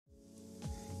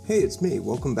Hey, it's me.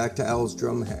 Welcome back to Al's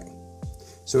Drum Hang.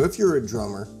 So if you're a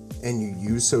drummer and you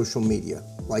use social media,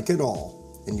 like at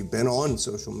all, and you've been on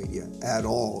social media at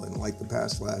all in like the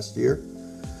past last year,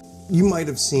 you might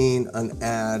have seen an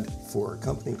ad for a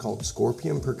company called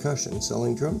Scorpion Percussion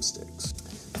selling drumsticks.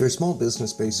 They're a small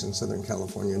business based in Southern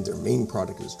California and their main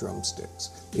product is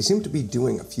drumsticks. They seem to be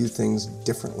doing a few things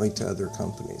differently to other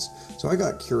companies. So I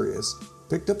got curious,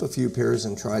 picked up a few pairs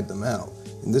and tried them out.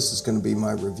 And this is going to be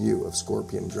my review of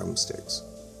Scorpion drumsticks.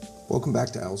 Welcome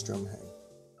back to Al's Drum Hang.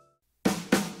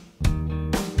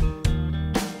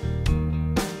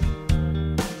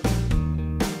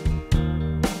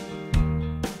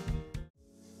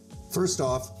 First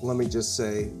off, let me just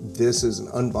say this is an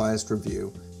unbiased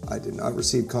review. I did not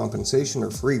receive compensation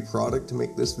or free product to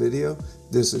make this video.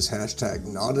 This is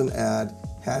hashtag not an ad,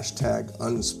 hashtag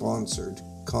unsponsored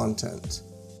content.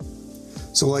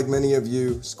 So like many of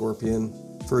you, Scorpion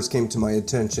first came to my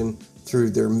attention through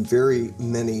their very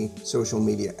many social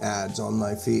media ads on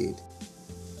my feed.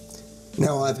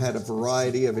 Now I've had a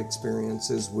variety of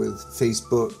experiences with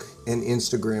Facebook and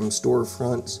Instagram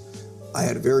storefronts. I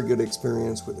had a very good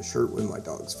experience with a shirt with my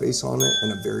dog's face on it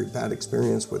and a very bad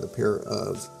experience with a pair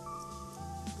of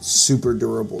super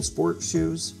durable sports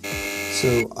shoes.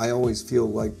 So I always feel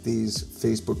like these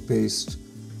Facebook-based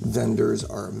vendors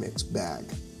are a mixed bag.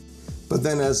 But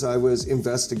then as I was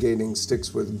investigating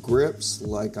sticks with grips,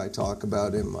 like I talk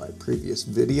about in my previous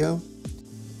video,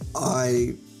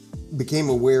 I became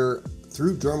aware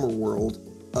through Drummer World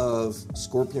of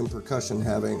Scorpion Percussion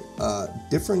having a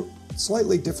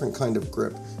slightly different kind of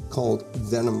grip called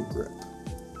Venom Grip.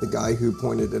 The guy who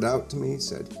pointed it out to me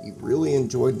said he really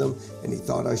enjoyed them and he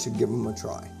thought I should give them a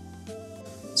try.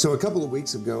 So a couple of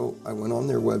weeks ago, I went on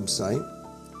their website,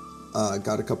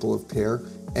 got a couple of pair,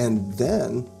 and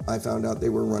then I found out they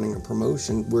were running a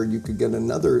promotion where you could get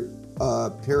another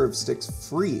pair of sticks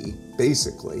free,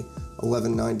 basically,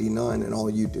 $11.99, and all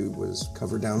you do was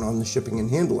cover down on the shipping and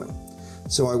handling.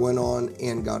 So I went on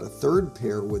and got a third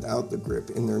pair without the grip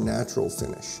in their natural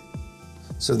finish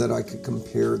so that I could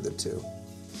compare the two.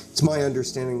 It's my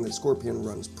understanding that Scorpion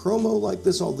runs promo like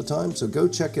this all the time, so go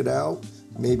check it out.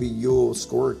 Maybe you'll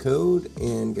score a code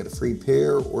and get a free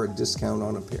pair or a discount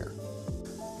on a pair.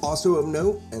 Also of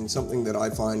note, and something that I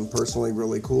find personally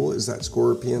really cool, is that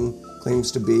Scorpion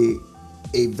claims to be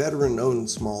a veteran-owned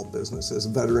small business. As a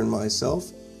veteran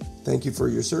myself, thank you for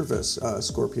your service,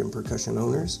 Scorpion Percussion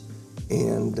owners,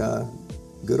 and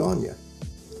good on you.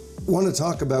 I want to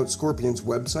talk about Scorpion's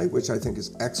website, which I think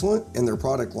is excellent, and their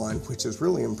product line, which is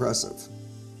really impressive.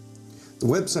 The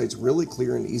website's really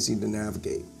clear and easy to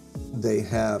navigate. They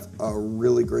have a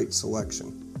really great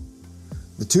selection.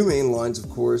 The two main lines, of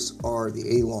course, are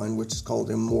the A line, which is called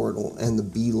Immortal, and the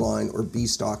B line or B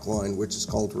stock line, which is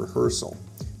called Rehearsal.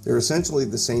 They're essentially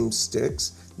the same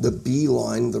sticks. The B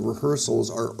line, the rehearsals,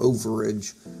 are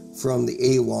overage from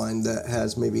the A line that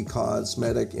has maybe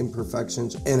cosmetic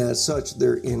imperfections, and as such,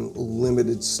 they're in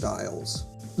limited styles.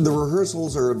 The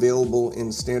rehearsals are available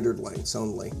in standard lengths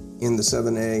only, in the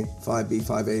 7A, 5B,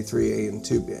 5A, 3A, and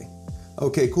 2B.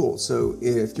 Okay, cool. So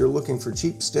if you're looking for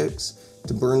cheap sticks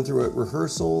to burn through at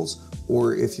rehearsals,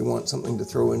 or if you want something to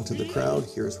throw into the crowd,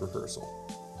 here's Rehearsal.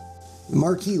 The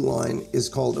marquee line is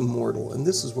called Immortal, and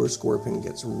this is where Scorpion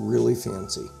gets really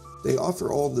fancy. They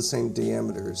offer all the same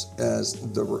diameters as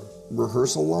the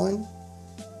Rehearsal line,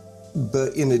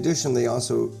 but in addition, they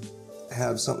also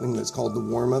have something that's called the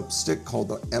warm-up stick called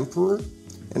the Emperor,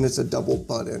 and it's a double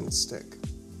butt end stick.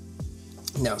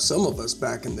 Now, some of us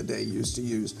back in the day used to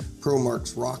use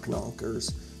ProMark's Rock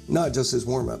Knockers, not just as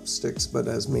warm-up sticks, but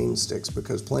as main sticks,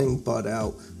 because playing butt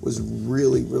out was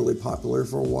really, really popular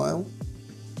for a while.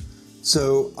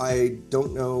 So I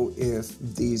don't know if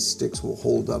these sticks will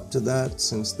hold up to that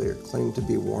since they're claimed to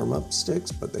be warm-up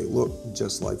sticks, but they look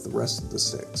just like the rest of the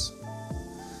sticks.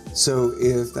 So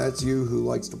if that's you who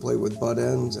likes to play with butt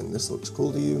ends and this looks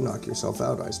cool to you, knock yourself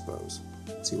out, I suppose.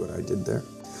 See what I did there?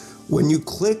 When you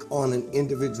click on an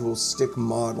individual stick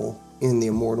model in the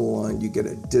Immortal line, you get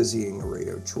a dizzying array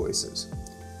of choices.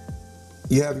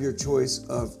 You have your choice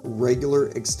of regular,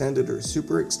 extended, or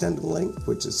super extended length,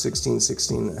 which is 16,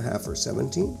 16 and a half, or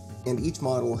 17. And each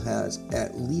model has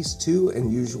at least 2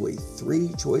 and usually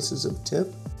 3 choices of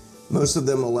tip. Most of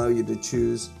them allow you to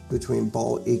choose between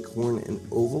ball, acorn, and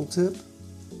oval tip,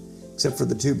 except for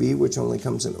the 2B, which only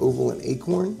comes in oval and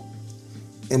acorn,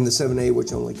 and the 7A,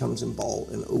 which only comes in ball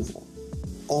and oval.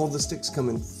 All the sticks come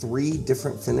in 3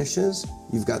 different finishes.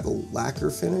 You've got the lacquer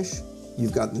finish,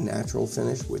 you've got the natural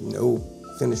finish with no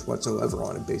finish whatsoever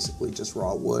on it, basically just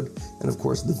raw wood, and of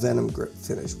course the Venom Grip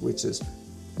finish, which is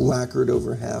lacquered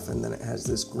over half and then it has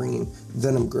this green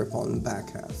Venom Grip on the back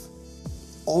half.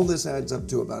 All this adds up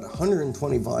to about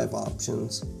 125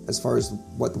 options as far as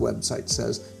what the website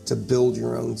says to build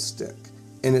your own stick.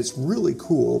 And it's really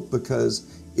cool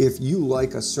because if you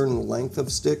like a certain length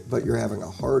of stick but you're having a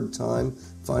hard time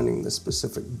finding the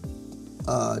specific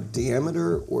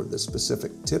diameter or the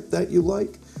specific tip that you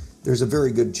like, there's a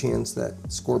very good chance that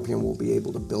Scorpion will be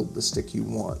able to build the stick you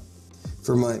want.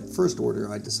 For my first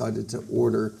order, I decided to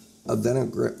order a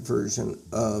Venom Grip version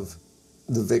of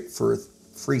the Vic Firth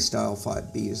Freestyle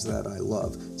 5Bs that I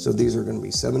love. So these are going to be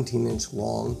 17-inch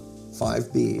long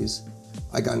 5Bs.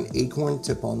 I got an acorn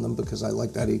tip on them because I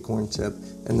like that acorn tip,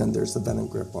 and then there's the Venom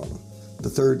Grip on them. The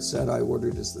third set I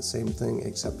ordered is the same thing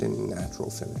except in a natural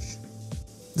finish.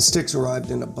 The sticks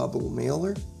arrived in a bubble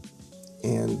mailer,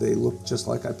 and they looked just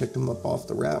like I picked them up off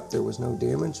the wrap. There was no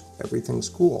damage. Everything's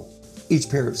cool. Each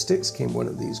pair of sticks came one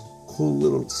of these cool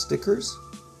little stickers.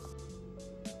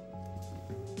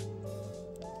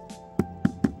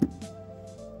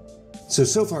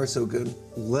 So far so good.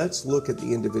 Let's look at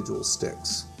the individual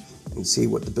sticks and see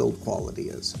what the build quality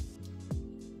is.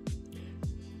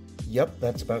 Yep,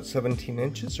 that's about 17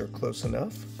 inches or close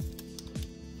enough.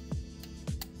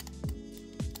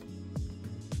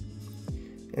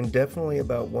 And definitely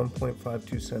about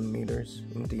 1.52 centimeters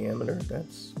in diameter.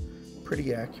 That's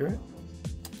pretty accurate.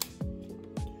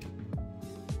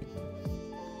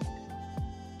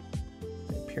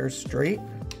 They appear straight.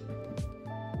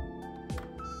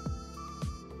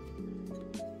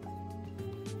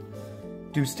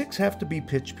 Do sticks have to be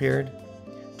pitch paired?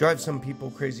 Drives some people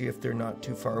crazy if they're not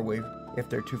too far away,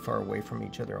 from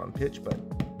each other on pitch, but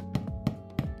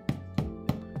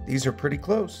these are pretty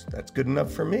close. That's good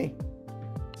enough for me.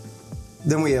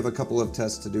 Then we have a couple of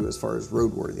tests to do as far as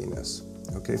roadworthiness.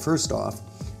 Okay, first off,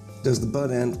 does the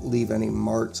butt end leave any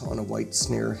marks on a white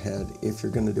snare head if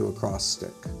you're going to do a cross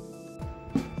stick?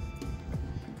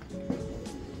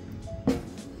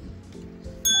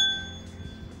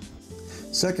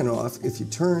 Second off, if you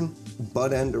turn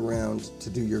butt end around to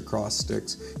do your cross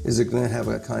sticks, is it going to have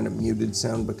a kind of muted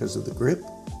sound because of the grip?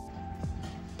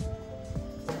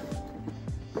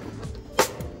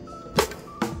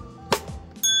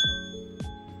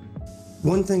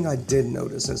 One thing I did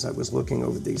notice as I was looking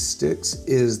over these sticks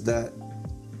is that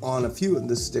on a few of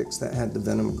the sticks that had the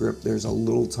Venom Grip, there's a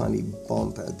little tiny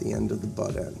bump at the end of the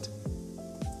butt end.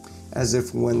 As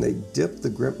if when they dipped the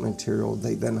grip material,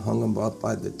 they then hung them up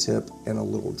by the tip and a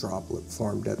little droplet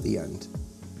formed at the end.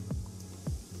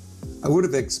 I would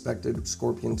have expected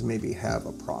Scorpion to maybe have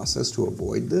a process to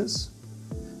avoid this,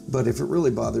 but if it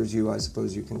really bothers you, I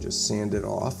suppose you can just sand it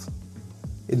off.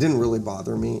 It didn't really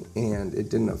bother me, and it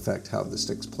didn't affect how the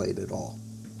sticks played at all.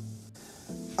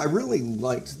 I really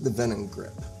liked the Venom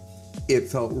Grip. It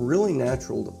felt really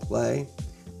natural to play,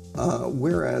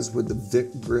 whereas with the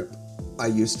Vic Grip, I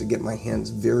used to get my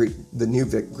hands the new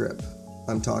Vic Grip,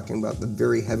 I'm talking about the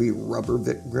very heavy rubber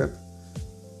Vic Grip,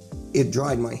 it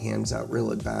dried my hands out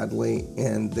really badly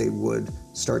and they would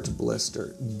start to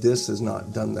blister. This has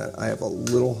not done that. I have a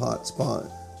little hot spot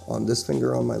on this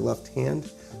finger on my left hand,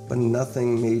 but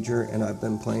nothing major, and I've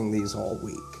been playing these all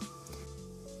week.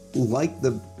 Like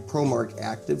the ProMark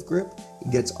Active Grip,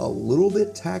 it gets a little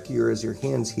bit tackier as your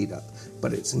hands heat up,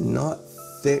 but it's not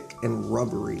thick and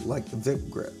rubbery like the Vic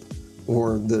Grip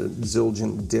or the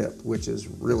Zildjian Dip, which is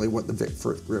really what the Vic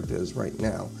Firth Grip is right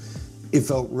now. It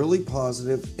felt really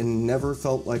positive and never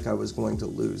felt like I was going to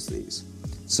lose these.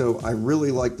 So I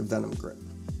really like the Venom Grip.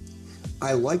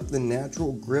 I like the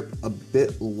natural grip a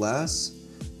bit less.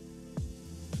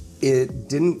 It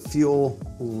didn't feel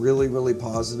really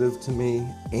positive to me,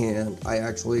 and I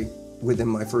actually, within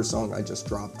my first song, I just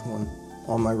dropped one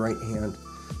on my right hand.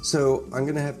 So I'm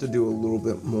gonna have to do a little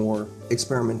bit more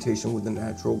experimentation with the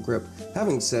natural grip.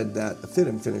 Having said that, the fit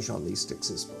and finish on these sticks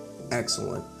is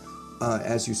excellent.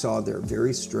 As you saw, they're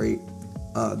very straight.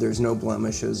 There's no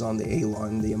blemishes on the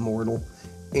A-line, the Immortal,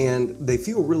 and they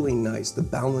feel really nice. The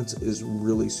balance is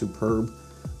really superb.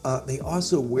 They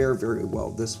also wear very well.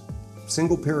 This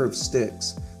single pair of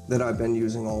sticks that I've been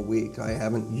using all week, I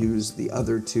haven't used the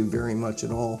other two very much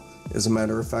at all. As a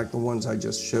matter of fact, the ones I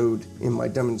just showed in my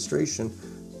demonstration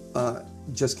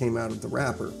just came out of the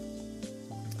wrapper.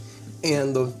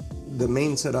 And the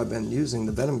main set I've been using,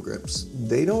 the Venom Grips,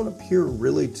 they don't appear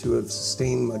really to have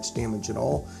sustained much damage at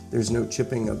all. There's no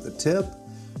chipping of the tip.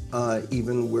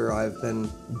 Even where I've been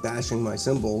bashing my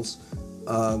cymbals,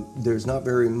 there's not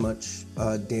very much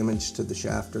damage to the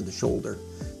shaft or the shoulder.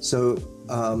 So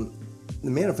the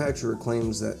manufacturer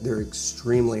claims that they're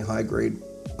extremely high-grade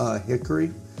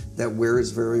hickory that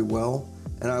wears very well,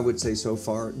 and I would say so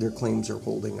far their claims are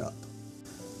holding up.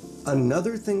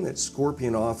 Another thing that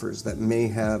Scorpion offers that may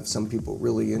have some people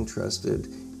really interested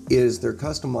is their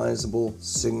customizable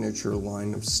signature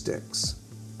line of sticks.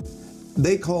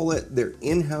 They call it their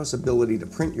in-house ability to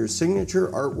print your signature,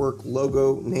 artwork,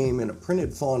 logo, name, and a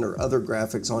printed font or other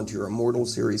graphics onto your Immortal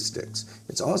Series sticks.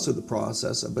 It's also the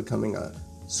process of becoming a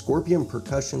Scorpion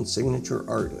Percussion signature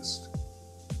artist.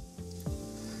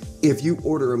 If you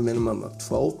order a minimum of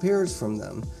 12 pairs from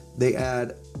them, they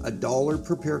add $1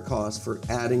 per pair cost for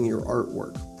adding your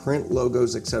artwork, print,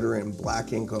 logos, etc. in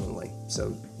black ink only.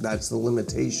 So that's the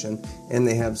limitation, and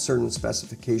they have certain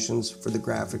specifications for the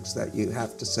graphics that you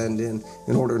have to send in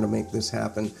order to make this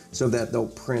happen so that they'll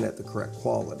print at the correct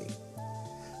quality.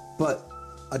 But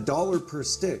 $1 per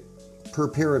stick, per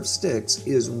pair of sticks,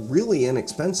 is really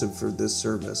inexpensive for this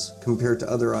service compared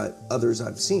to others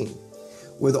I've seen.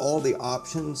 With all the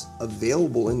options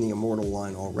available in the Immortal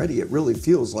line already, it really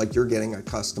feels like you're getting a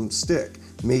custom stick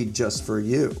made just for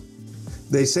you.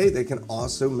 They say they can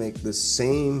also make the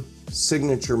same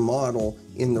signature model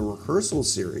in the Rehearsal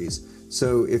series,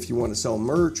 so if you want to sell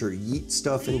merch or yeet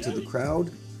stuff into the crowd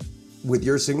with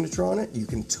your signature on it, you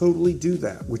can totally do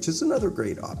that, which is another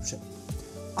great option.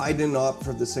 I didn't opt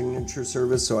for the signature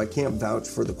service, so I can't vouch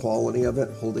for the quality of it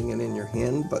holding it in your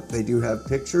hand, but they do have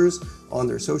pictures on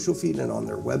their social feed and on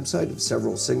their website of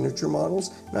several signature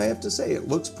models, and I have to say, it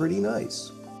looks pretty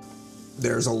nice.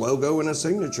 There's a logo and a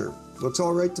signature. Looks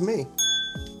all right to me.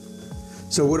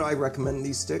 So would I recommend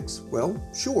these sticks? Well,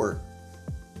 sure.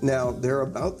 Now, they're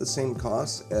about the same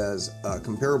cost as a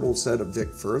comparable set of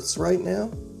Vic Firths right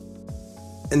now.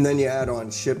 And then you add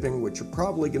on shipping, which you're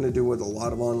probably going to do with a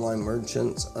lot of online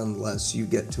merchants unless you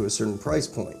get to a certain price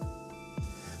point.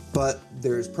 But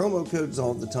there's promo codes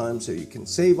all the time, so you can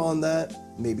save on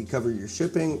that, maybe cover your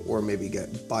shipping, or maybe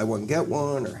get buy one, get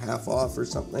one, or half off or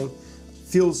something.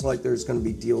 Feels like there's going to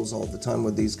be deals all the time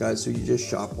with these guys, so you just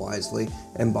shop wisely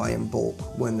and buy in bulk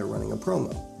when they're running a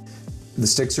promo. The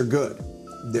sticks are good.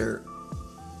 They're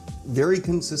very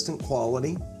consistent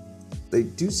quality. They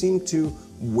do seem to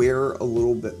wear a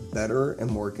little bit better and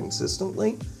more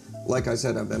consistently. Like I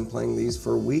said, I've been playing these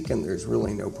for a week and there's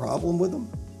really no problem with them.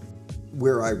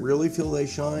 Where I really feel they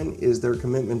shine is their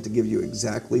commitment to give you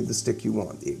exactly the stick you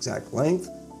want, the exact length,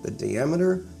 the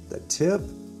diameter, the tip,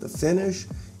 the finish.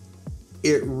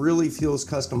 It really feels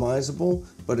customizable,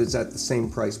 but it's at the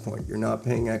same price point. You're not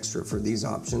paying extra for these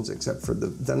options except for the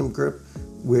Venom grip,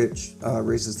 which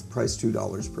raises the price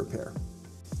 $2 per pair.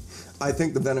 I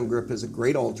think the Venom grip is a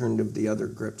great alternative to the other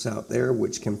grips out there,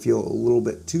 which can feel a little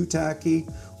bit too tacky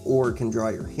or can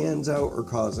dry your hands out or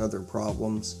cause other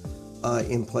problems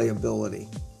in playability.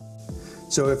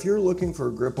 So if you're looking for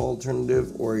a grip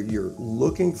alternative or you're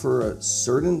looking for a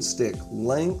certain stick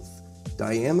length,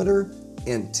 diameter,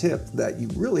 and tip that you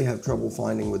really have trouble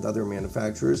finding with other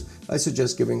manufacturers, I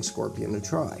suggest giving Scorpion a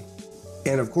try.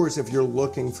 And of course, if you're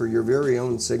looking for your very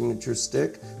own signature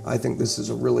stick, I think this is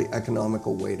a really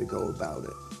economical way to go about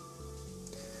it.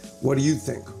 What do you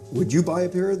think? Would you buy a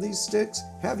pair of these sticks?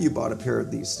 Have you bought a pair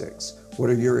of these sticks? What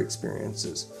are your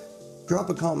experiences? Drop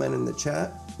a comment in the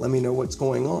chat. Let me know what's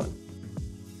going on.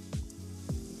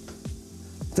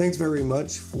 Thanks very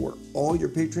much for all your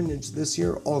patronage this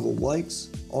year, all the likes,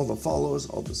 all the follows,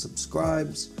 all the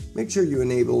subscribes. Make sure you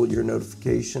enable your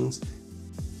notifications.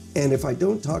 And if I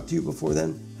don't talk to you before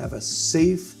then, have a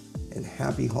safe and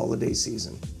happy holiday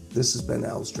season. This has been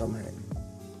Al's Drum Hang.